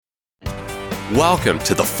Welcome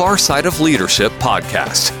to the Far Side of Leadership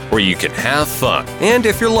podcast, where you can have fun and,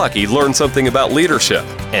 if you're lucky, learn something about leadership.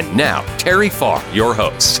 And now, Terry Farr, your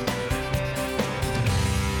host.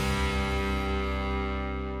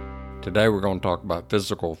 Today we're going to talk about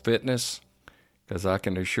physical fitness, because I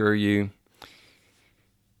can assure you,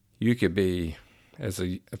 you could be, as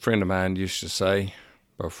a friend of mine used to say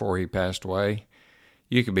before he passed away,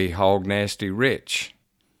 you could be hog nasty rich.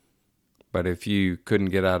 But if you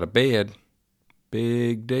couldn't get out of bed,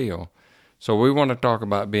 big deal. So we want to talk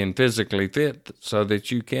about being physically fit so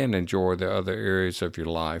that you can enjoy the other areas of your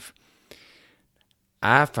life.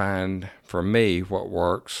 I find, for me, what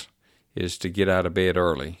works is to get out of bed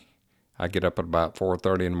early. I get up at about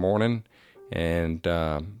 4:30 in the morning, and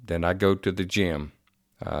then I go to the gym.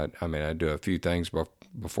 I do a few things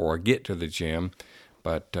before I get to the gym,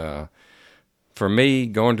 but for me,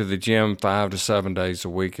 going to the gym 5 to 7 days a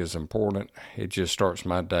week is important. It just starts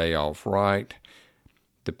my day off right.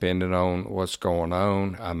 Depending on what's going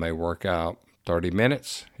on, I may work out 30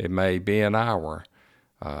 minutes. It may be an hour.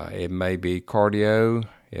 It may be cardio.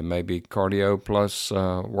 It may be cardio plus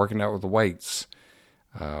working out with the weights.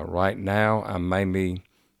 Right now, I'm mainly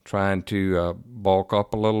trying to bulk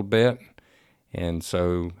up a little bit, and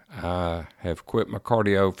so I have quit my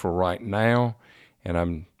cardio for right now, and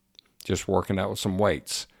I'm just working out with some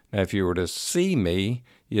weights. Now, if you were to see me,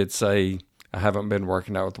 you'd say I haven't been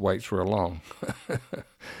working out with the weights real long.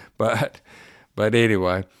 But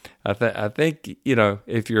anyway, I think,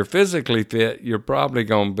 if you're physically fit, you're probably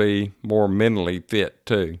going to be more mentally fit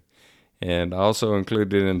too. And also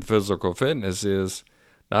included in physical fitness is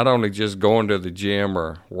not only just going to the gym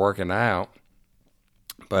or working out,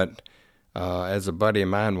 but as a buddy of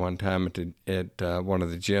mine one time at one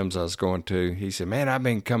of the gyms I was going to, he said, man, I've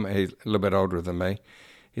been coming, he's a little bit older than me.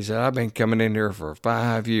 He said, I've been coming in here for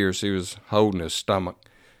 5 years. He was holding his stomach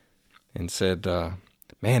and said,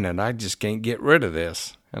 man, and I just can't get rid of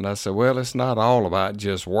this. And I said, well, it's not all about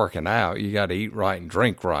just working out. You got to eat right and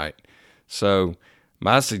drink right. So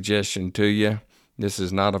my suggestion to you, this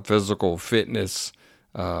is not a physical fitness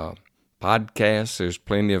podcast. There's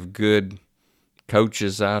plenty of good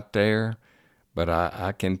coaches out there. But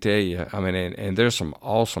I can tell you, and there's some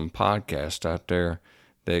awesome podcasts out there,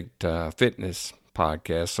 that fitness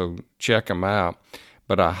podcasts, so check them out.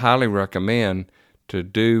 But I highly recommend to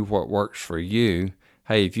do what works for you.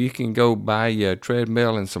 Hey, if you can go buy you a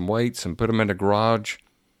treadmill and some weights and put them in the garage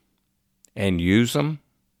and use them,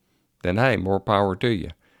 then hey, more power to you.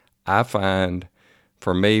 I find,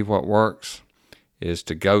 for me, what works is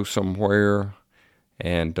to go somewhere,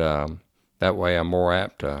 and that way I'm more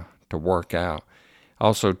apt to work out.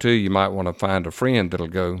 Also, too, you might want to find a friend that'll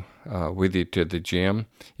go with you to the gym.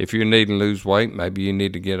 If you're needing to lose weight, maybe you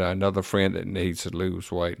need to get another friend that needs to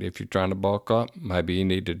lose weight. If you're trying to bulk up, maybe you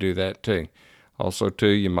need to do that too. Also, too,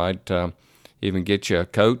 you might even get you a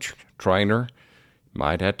coach, trainer. You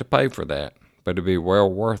might have to pay for that, but it'd be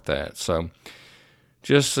well worth that. So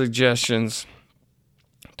just suggestions.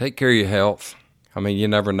 Take care of your health. You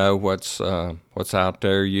never know what's out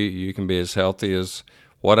there. You can be as healthy as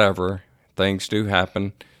whatever. Things do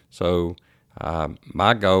happen. So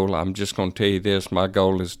my goal, I'm just going to tell you this, my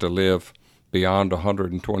goal is to live beyond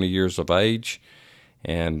 120 years of age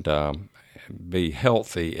and be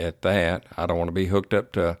healthy at that. I don't want to be hooked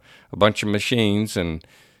up to a bunch of machines and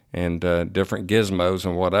different gizmos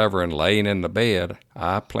and whatever and laying in the bed.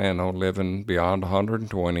 I plan on living beyond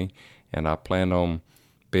 120, and I plan on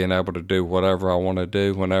being able to do whatever I want to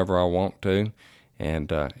do whenever I want to.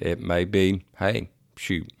 And it may be, hey,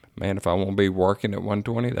 shoot, man, if I want to be working at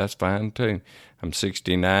 120, that's fine too. I'm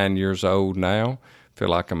 69 years old now, feel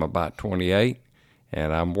like I'm about 28,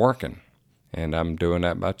 and I'm working, and I'm doing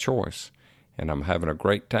that by choice, and I'm having a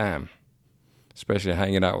great time, especially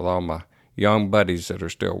hanging out with all my young buddies that are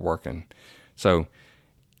still working. So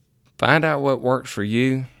find out what works for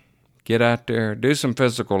you. Get out there, do some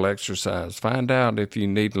physical exercise. Find out if you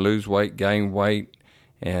need to lose weight, gain weight,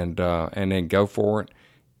 and then go for it.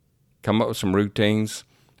 Come up with some routines.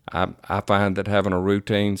 I find that having a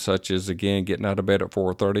routine, such as, again, getting out of bed at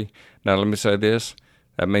 4:30. Now, let me say this.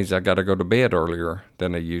 That means I got to go to bed earlier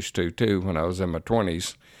than I used to, too, when I was in my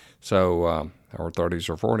 20s, or 30s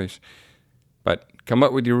or 40s. But come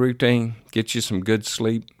up with your routine. Get you some good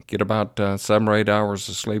sleep. Get about 7 or 8 hours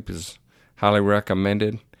of sleep is highly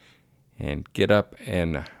recommended. And get up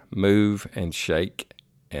and move and shake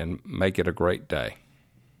and make it a great day.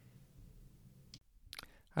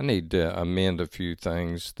 I need to amend a few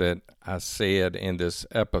things that I said in this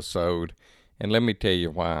episode, and let me tell you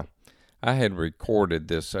why. I had recorded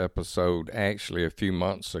this episode actually a few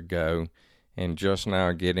months ago, and just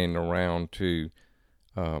now getting around to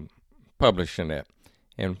publishing it.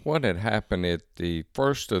 And what had happened at the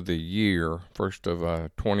first of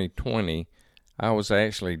 2020, I was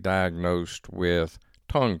actually diagnosed with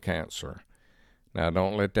tongue cancer. Now,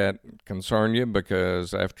 don't let that concern you,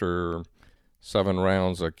 because after 7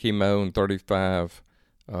 rounds of chemo and 35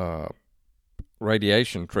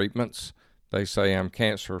 radiation treatments, they say I'm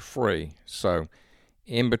cancer-free. So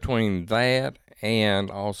in between that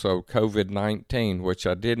and also COVID-19, which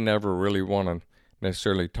I didn't ever really want to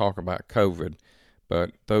necessarily talk about COVID,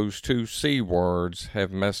 but those 2 C words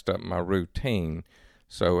have messed up my routine.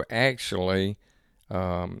 So actually,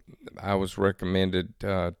 I was recommended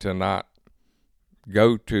to not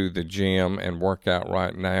go to the gym and work out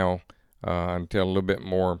right now until a little bit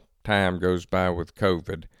more time goes by with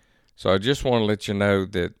COVID. So I just want to let you know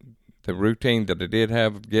that the routine that I did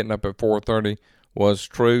have, getting up at 4:30, was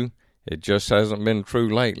true. It just hasn't been true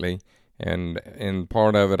lately. And in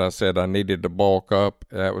part of it, I said I needed to bulk up.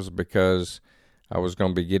 That was because I was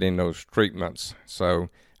going to be getting those treatments. So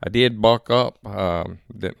I did bulk up. I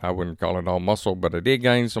wouldn't call it all muscle, but I did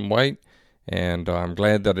gain some weight. And I'm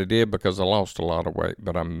glad that I did, because I lost a lot of weight.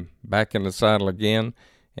 But I'm back in the saddle again.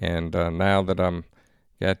 And now that I'm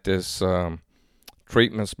got this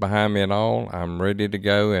treatments behind me and all, I'm ready to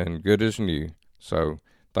go and good as new. So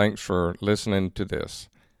thanks for listening to this.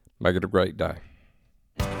 Make it a great day.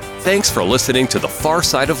 Thanks for listening to the Far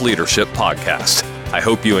Side of Leadership podcast. I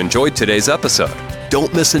hope you enjoyed today's episode.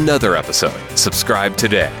 Don't miss another episode. Subscribe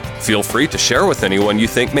today. Feel free to share with anyone you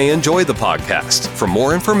think may enjoy the podcast. For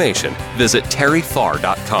more information, visit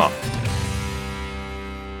terryfarr.com.